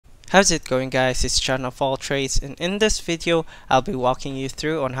How's it going, guys? It's John of All Trades, and in this video I'll be walking you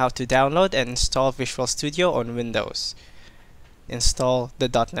through on how to download and install Visual Studio on Windows. Install the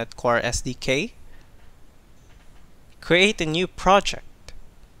 .NET Core SDK. Create a new project.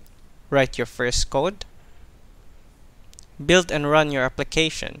 Write your first code. Build and run your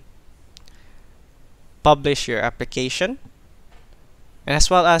application. Publish your application, and as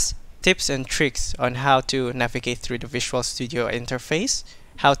well as tips and tricks on how to navigate through the Visual Studio interface,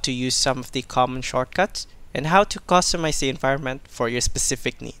 how to use some of the common shortcuts, and how to customize the environment for your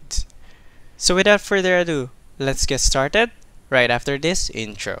specific needs. So without further ado, let's get started right after this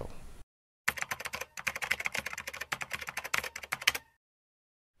intro.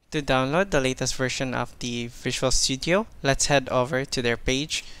 To download the latest version of the Visual Studio, let's head over to their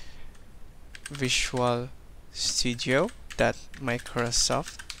page,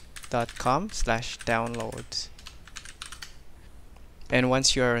 visualstudio.microsoft.com/downloads. And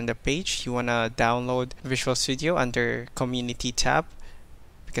once you are on the page, you want to download Visual Studio under Community tab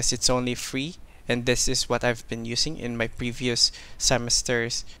because it's only free, and this is what I've been using in my previous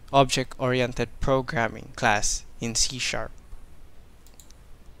semester's object-oriented programming class in C#. So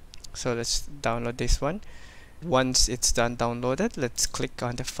let's download this one. Once it's done downloaded, let's click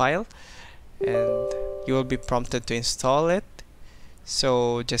on the file and you will be prompted to install it.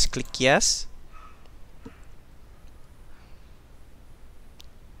 So just click yes.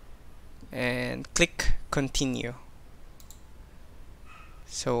 And click continue.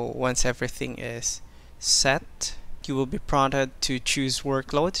 So once everything is set, you will be prompted to choose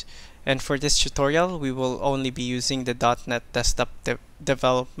workload, and for this tutorial we will only be using the .NET Desktop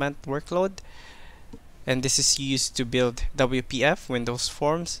Development workload, and this is used to build WPF, Windows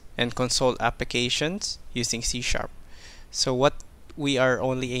Forms, and console applications using C#. So what we are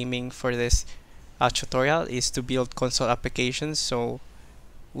only aiming for this tutorial is to build console applications, so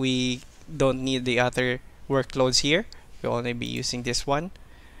we don't need the other workloads here. We'll only be using this one.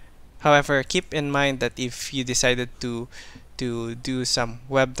 However, keep in mind that if you decided to do some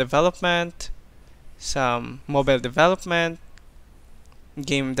web development, some mobile development,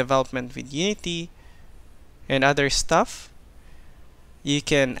 game development with Unity, and other stuff, you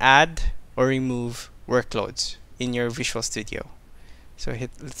can add or remove workloads in your Visual Studio. So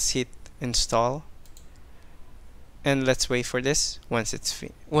let's hit install. And let's wait for this. Once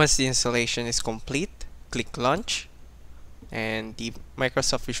the installation is complete, click launch and the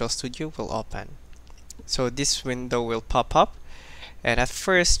Microsoft Visual Studio will open. So this window will pop up, and at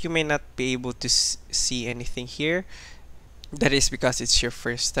first you may not be able to see anything here. That is because it's your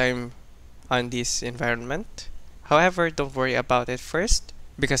first time on this environment. However, don't worry about it first,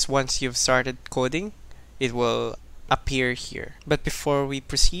 because once you've started coding, it will appear here. But before we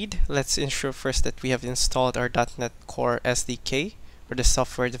proceed, let's ensure first that we have installed our .NET Core SDK, or the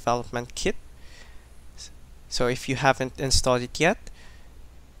Software Development Kit. So if you haven't installed it yet,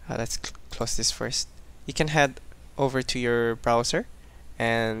 let's close this first. You can head over to your browser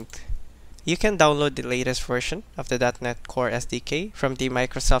and you can download the latest version of the .NET Core SDK from the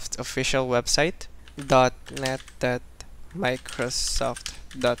Microsoft official website,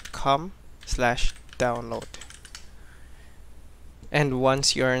 net.microsoft.com/download. And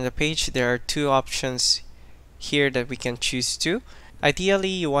once you are on the page, there are two options here that we can choose to. Ideally,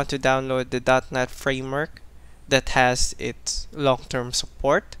 you want to download the .NET framework that has its long-term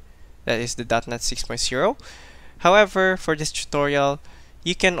support, that is the .NET 6.0. However, for this tutorial,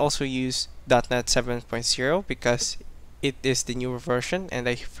 you can also use .NET 7.0 because it is the newer version, and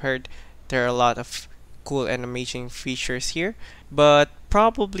I've heard there are a lot of cool and amazing features here, but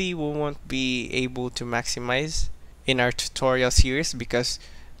probably we won't be able to maximize in our tutorial series because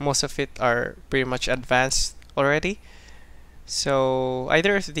most of it are pretty much advanced already. So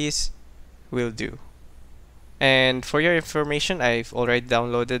either of these will do. And for your information, I've already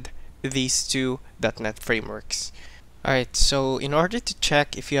downloaded these two .NET frameworks. Alright, so in order to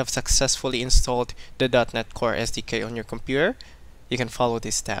check if you have successfully installed the .NET Core SDK on your computer, you can follow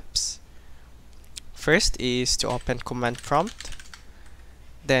these steps. First is to open command prompt.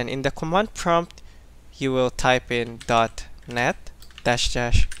 Then in the command prompt, you will type in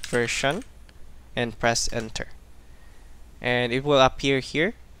 .NET-version and press enter. And it will appear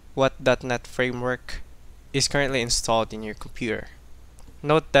here what .NET framework is currently installed in your computer.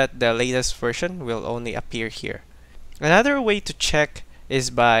 Note that the latest version will only appear here. Another way to check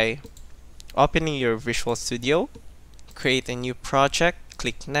is by opening your Visual Studio, create a new project,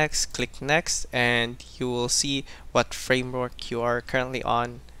 click next, and you will see what framework you are currently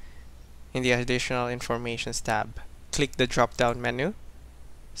on in the additional informations tab. Click the drop down menu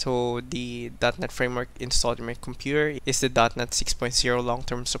So the .NET framework installed in my computer is the .NET 6.0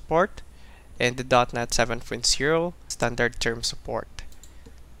 long-term support and the .NET 7.0 standard term support.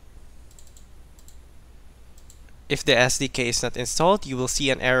 If the SDK is not installed, you will see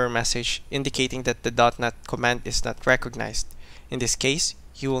an error message indicating that the .NET command is not recognized. In this case,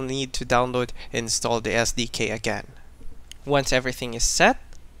 you will need to download and install the SDK again. Once everything is set,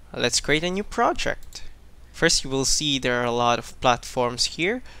 let's create a new project. First, you will see there are a lot of platforms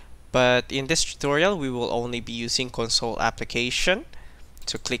here, but in this tutorial, we will only be using console application.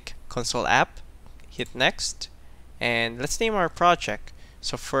 So click console app, hit next, and let's name our project.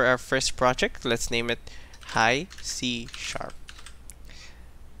 So for our first project, let's name it High C#.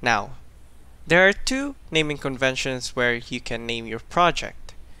 Now, there are two naming conventions where you can name your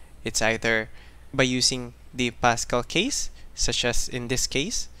project. It's either by using the Pascal case, such as in this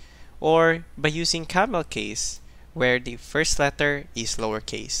case, or by using camel case, where the first letter is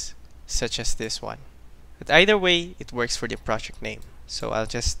lowercase, such as this one. But either way, it works for the project name. So I'll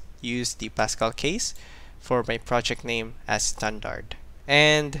just use the Pascal case for my project name as standard.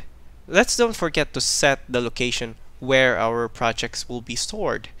 And let's don't forget to set the location where our projects will be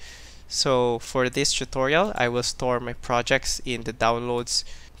stored. So for this tutorial, I will store my projects in the downloads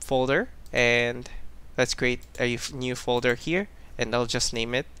folder, and let's create a new folder here, and I'll just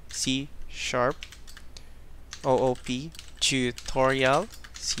name it C# OOP tutorial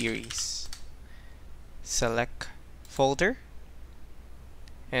series. Select folder,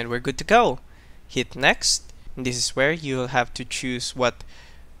 and we're good to go. Hit next, and this is where you will have to choose what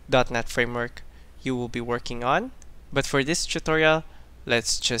 .NET framework you will be working on. But for this tutorial,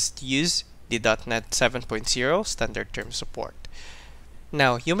 let's just use the .NET 7.0 standard term support.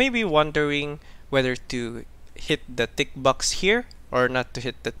 Now, you may be wondering whether to hit the tick box here or not to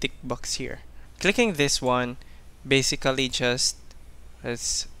hit the tick box here. Clicking this one, basically just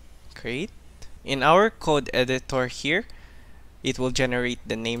let's create. In our code editor here, it will generate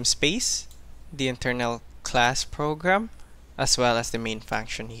the namespace, the internal class program, as well as the main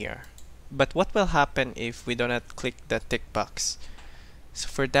function here. But what will happen if we do not click the tick box? So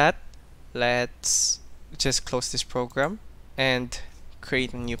for that, let's just close this program and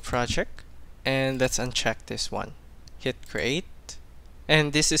create a new project, and let's uncheck this one. Hit create,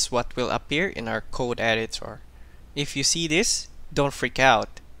 and this is what will appear in our code editor. If you see this, don't freak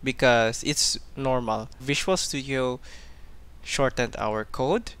out because it's normal. Visual Studio shortened our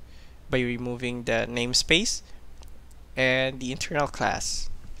code by removing the namespace and the internal class.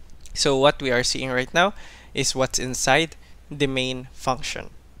 So what we are seeing right now is what's inside the main function.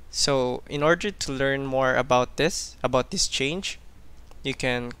 So in order to learn more about this change, you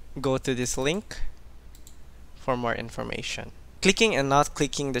can go to this link for more information. Clicking and not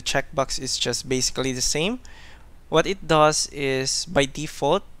clicking the checkbox is just basically the same. What it does is, by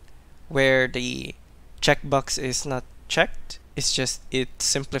default, where the checkbox is not checked, it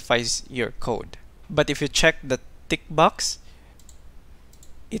simplifies your code. But if you check the tick box,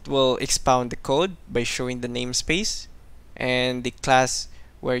 it will expound the code by showing the namespace and the class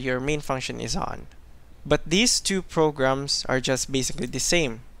where your main function is on. But these two programs are just basically the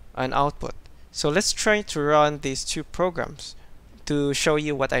same on output. So let's try to run these two programs to show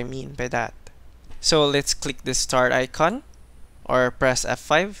you what I mean by that. So let's click the start icon or press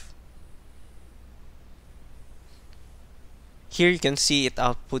F5. Here you can see it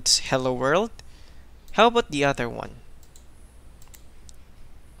outputs hello world. How about the other one?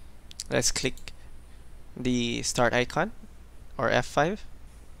 Let's click the start icon or F5,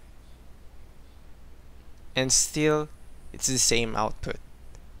 and still it's the same output.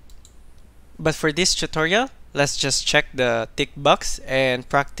 But for this tutorial, let's just check the tick box and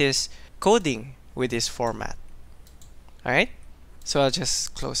practice coding with this format. Alright, so I'll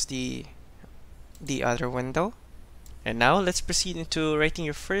just close the other window, and now let's proceed into writing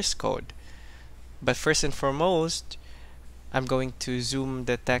your first code. But first and foremost, I'm going to zoom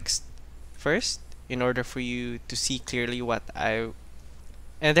the text first in order for you to see clearly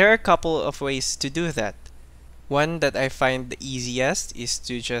and there are a couple of ways to do that. One that I find the easiest is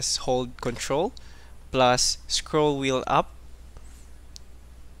to just hold Control plus scroll wheel up,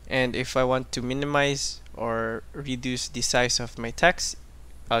 and if I want to minimize or reduce the size of my text,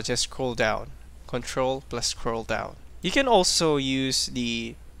 I'll just scroll down. Control plus scroll down. You can also use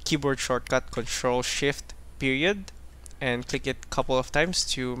the keyboard shortcut Control Shift period and click it a couple of times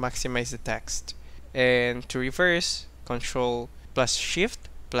to maximize the text. And to reverse, Control plus Shift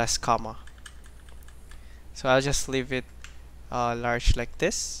plus comma. So I'll just leave it large like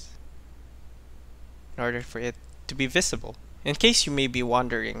this in order for it to be visible. In case you may be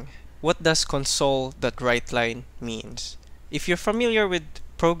wondering, what does console.writeLine means? If you're familiar with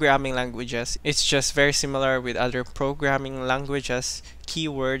programming languages, it's just very similar with other programming languages.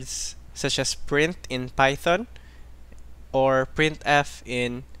 Keywords such as print in Python or printf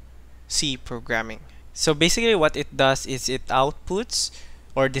in C programming. So basically what it does is it outputs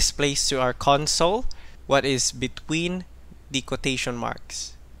or displays to our console what is between the quotation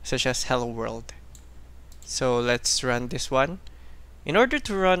marks, such as hello world. So let's run this one. In order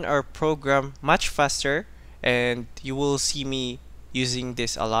to run our program much faster, and you will see me using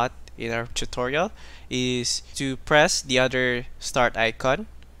this a lot in our tutorial, is to press the other start icon,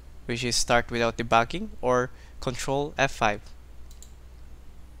 which is start without debugging, or Control F5.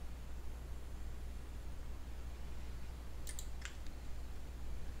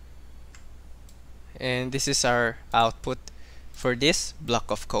 And this is our output for this block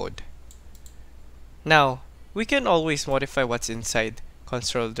of code. Now, we can always modify what's inside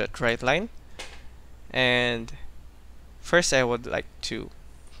console.writeLine. And first I would like to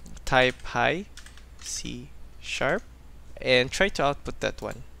type hi C# and try to output that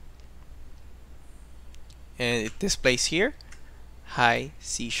one. And it displays here hi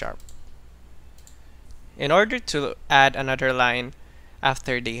C#. In order to add another line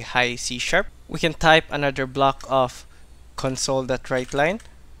after the hi C#, we can type another block of console.writeLine.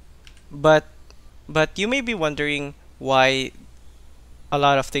 But you may be wondering why a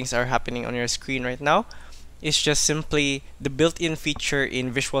lot of things are happening on your screen right now. It's just simply the built-in feature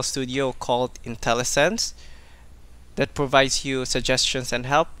in Visual Studio called IntelliSense that provides you suggestions and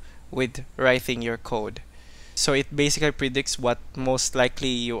help with writing your code. So it basically predicts what most likely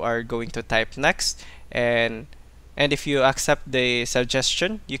you are going to type next, and if you accept the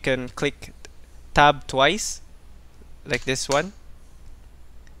suggestion, you can click tab twice like this one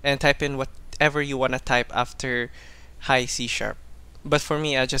and type in whatever you want to type after hi C#. But for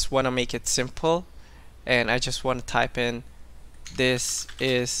me, I just want to make it simple, and I just want to type in this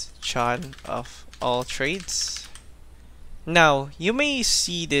is John of all trades. Now you may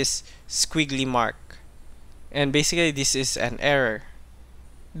see this squiggly mark, and basically this is an error.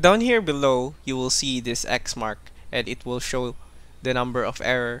 Down here below you will see this X mark, and it will show the number of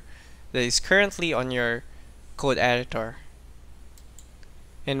error that is currently on your code editor.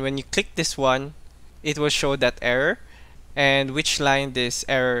 And when you click this one, it will show that error and which line this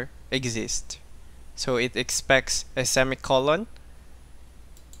error exists. So it expects a semicolon.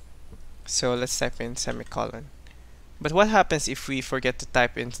 So let's type in semicolon. But what happens if we forget to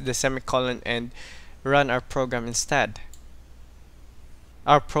type in the semicolon and run our program instead?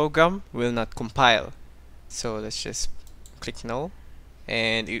 Our program will not compile. So let's just click no,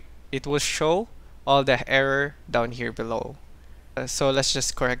 and it will show all the error down here below. So let's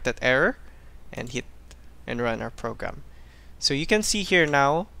just correct that error and hit and run our program. So you can see here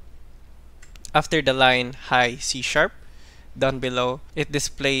now, after the line hi C#, down below it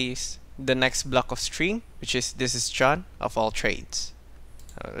displays the next block of string, which is this is John of all trades.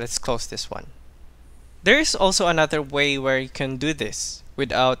 Let's close this one. There is also another way where you can do this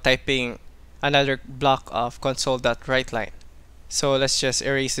without typing another block of console.writeLine. So let's just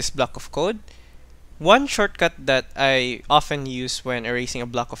erase this block of code. One shortcut that I often use when erasing a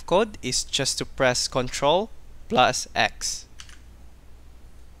block of code is just to press Ctrl+X.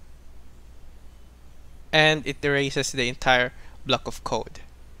 And it erases the entire block of code.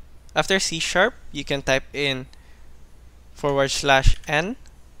 After C#, you can type in /n.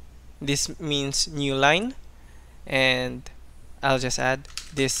 This means new line, and I'll just add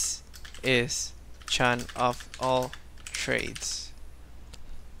this is John of all trades.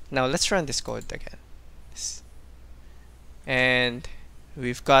 Now let's run this code again, and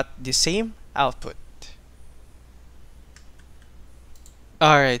we've got the same output.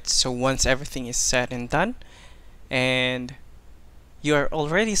 Alright, so once everything is said and done, and you are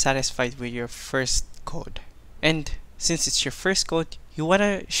already satisfied with your first code, and since it's your first code, you want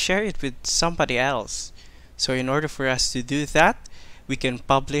to share it with somebody else. So in order for us to do that, we can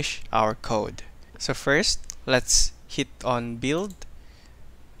publish our code. So first, let's hit on build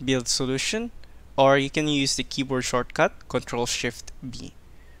solution, or you can use the keyboard shortcut Ctrl+Shift+B.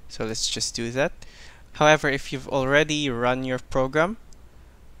 So let's just do that. However, if you've already run your program,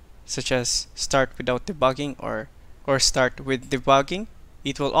 such as start without debugging or start with debugging,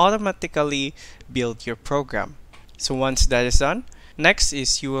 it will automatically build your program. So once that is done, next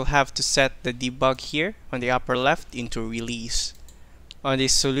is you will have to set the debug here on the upper left into release. On the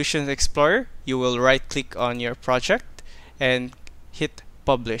Solutions Explorer, you will right click on your project and hit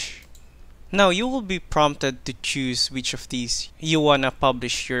publish. Now you will be prompted to choose which of these you want to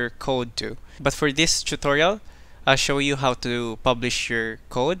publish your code to. But for this tutorial, I'll show you how to publish your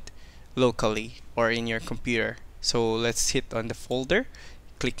code locally or in your computer. So let's hit on the folder,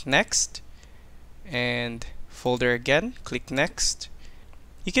 click next, and folder again, click next.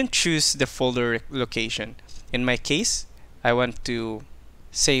 You can choose the folder location. In my case, I want to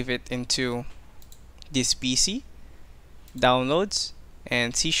save it into this PC, downloads,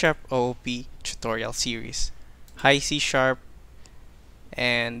 and C# OOP tutorial series. Hi C#,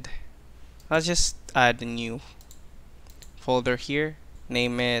 and I'll just add a new folder here,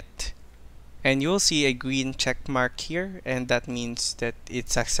 name it, and you'll see a green check mark here, and that means that it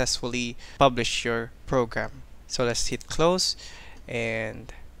successfully published your program. So let's hit close,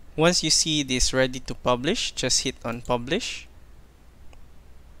 and once you see this ready to publish, just hit on publish.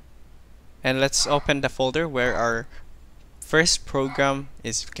 And let's open the folder where our first program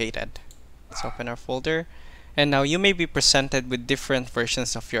is located. Let's open our folder. And now you may be presented with different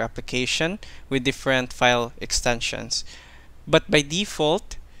versions of your application with different file extensions. But by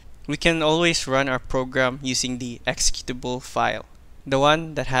default, we can always run our program using the executable file, the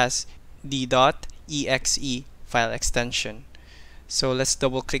one that has the .exe file extension. So let's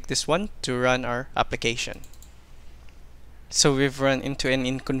double click this one to run our application. So we've run into an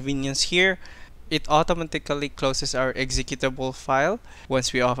inconvenience here. It automatically closes our executable file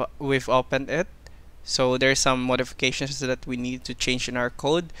once we've opened it. So there's some modifications that we need to change in our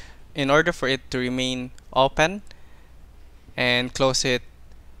code in order for it to remain open and close it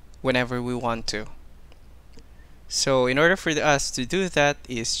whenever we want to. So in order for us to do that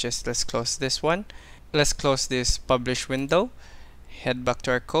is just let's close this one. Let's close this publish window. Head back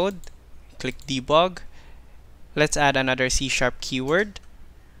to our code. Click debug. Let's add another C# keyword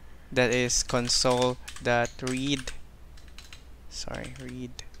that is console.read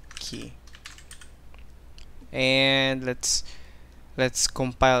key. And let's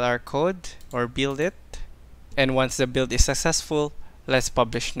compile our code or build it. And once the build is successful, let's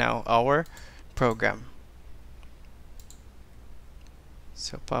publish now our program.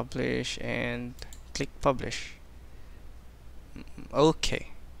 So publish and click publish. Okay,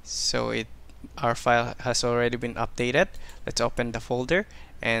 so our file has already been updated. Let's open the folder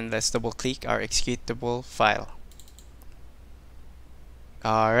and let's double click our executable file.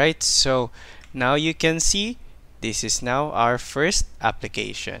 Alright, so now you can see this is now our first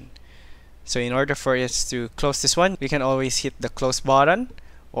application. So in order for us to close this one, we can always hit the close button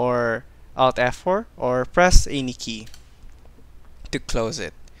or Alt F4 or press any key to close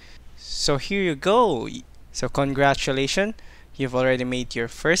it. So here you go. So congratulations, you've already made your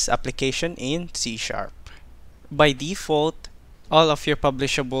first application in C#. By default, all of your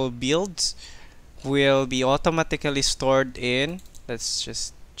publishable builds will be automatically stored in, let's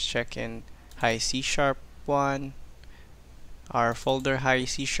just check in Hi C# 1, our folder Hi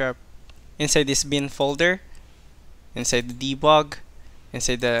C#. Inside this bin folder, inside the debug,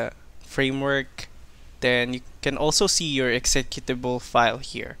 inside the framework, then you can also see your executable file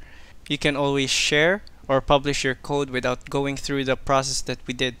here. You can always share or publish your code without going through the process that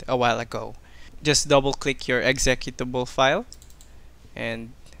we did a while ago. Just double click your executable file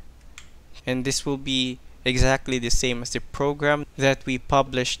and this will be exactly the same as the program that we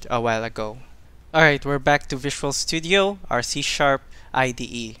published a while ago. Alright, we're back to Visual Studio, our C#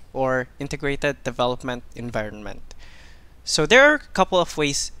 IDE or Integrated Development Environment. So there are a couple of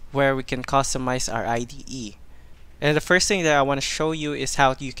ways where we can customize our IDE. And the first thing that I want to show you is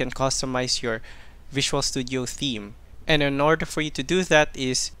how you can customize your Visual Studio theme. And in order for you to do that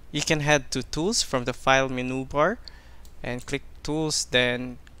is you can head to Tools from the File menu bar and click Tools,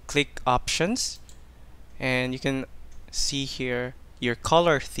 then click Options, and you can see here your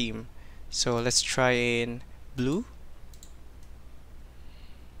color theme. So let's try in blue.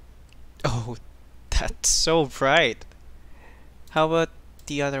 Oh, that's so bright. How about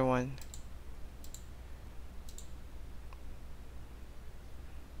the other one?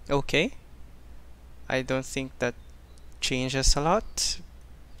 Okay, I don't think that changes a lot.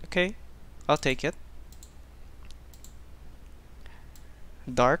 Okay, I'll take it.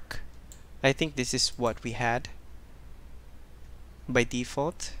 Dark, I think this is what we had by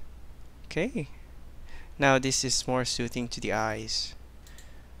default. Okay, now this is more suiting to the eyes.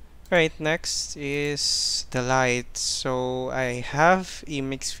 Right, next is the light. So I have a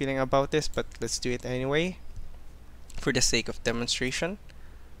mixed feeling about this, but let's do it anyway for the sake of demonstration.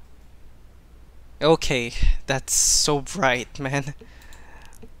 Okay, that's so bright, man.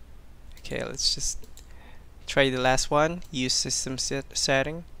 Okay, let's just try the last one. Use system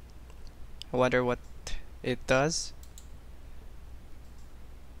setting. I wonder what it does.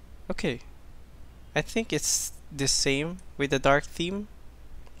 Okay, I think it's the same with the dark theme,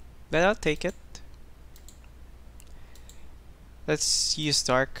 but I'll take it. Let's use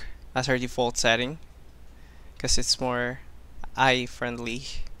dark as our default setting because it's more eye friendly.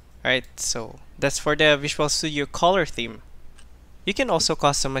 Alright, so that's for the Visual Studio color theme. You can also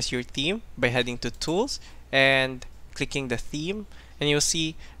customize your theme by heading to Tools and clicking the theme, and you'll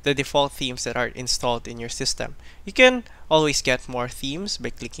see the default themes that are installed in your system. You can always get more themes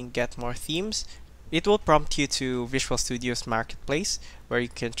by clicking Get More Themes. It will prompt you to Visual Studio's Marketplace where you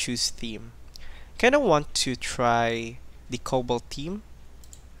can choose theme. Kinda want to try the Cobalt theme.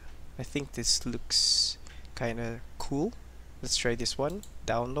 I think this looks kinda cool. Let's try this one.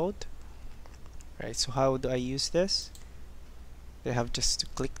 Download. Alright, so how do I use this? I have just to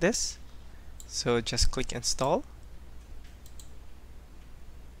click this. So just click install.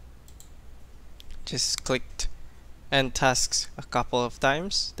 Just clicked end tasks a couple of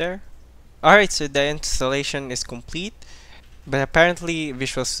times there. Alright, so the installation is complete, but apparently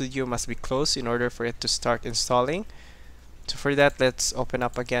Visual Studio must be closed in order for it to start installing. So for that, let's open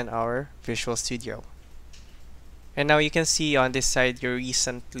up again our Visual Studio. And now you can see on this side your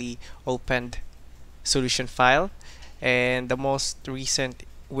recently opened solution file, and the most recent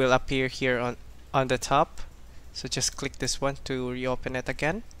will appear here on the top. So just click this one to reopen it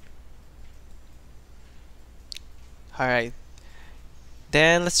again. Alright,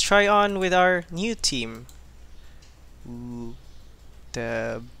 then let's try on with our new theme. Ooh,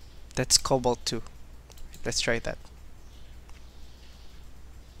 that's Cobalt 2. Let's try that.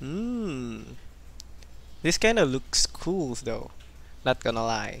 This kinda looks cool though, not gonna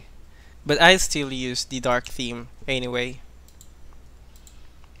lie. But I'll still use the dark theme anyway.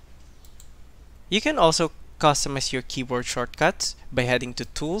 You can also customize your keyboard shortcuts by heading to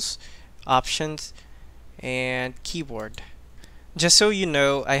Tools, Options, and Keyboard. Just so you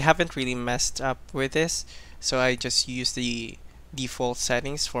know, I haven't really messed up with this, so I just use the default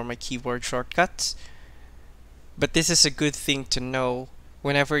settings for my keyboard shortcuts. But this is a good thing to know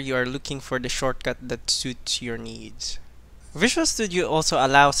whenever you are looking for the shortcut that suits your needs. Visual Studio also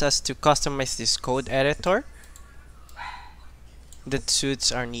allows us to customize this code editor that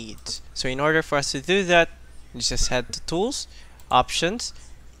suits our needs. So in order for us to do that, you just head to Tools, Options,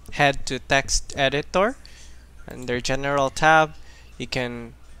 head to Text Editor. Under General tab, you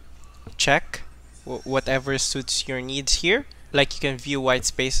can check whatever suits your needs here. Like you can view white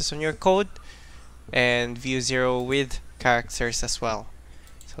spaces on your code and view zero width characters as well.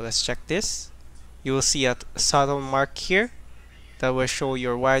 So let's check this. You will see a subtle mark here that will show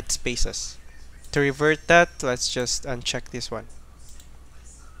your white spaces. To revert that, let's just uncheck this one.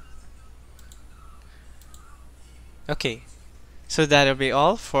 Okay, so that'll be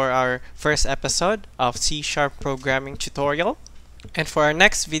all for our first episode of C# programming tutorial. And for our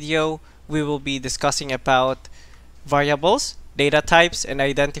next video, we will be discussing about variables, data types, and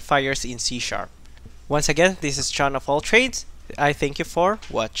identifiers in C#. Once again, this is John of All Trades. I thank you for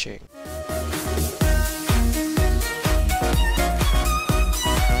watching.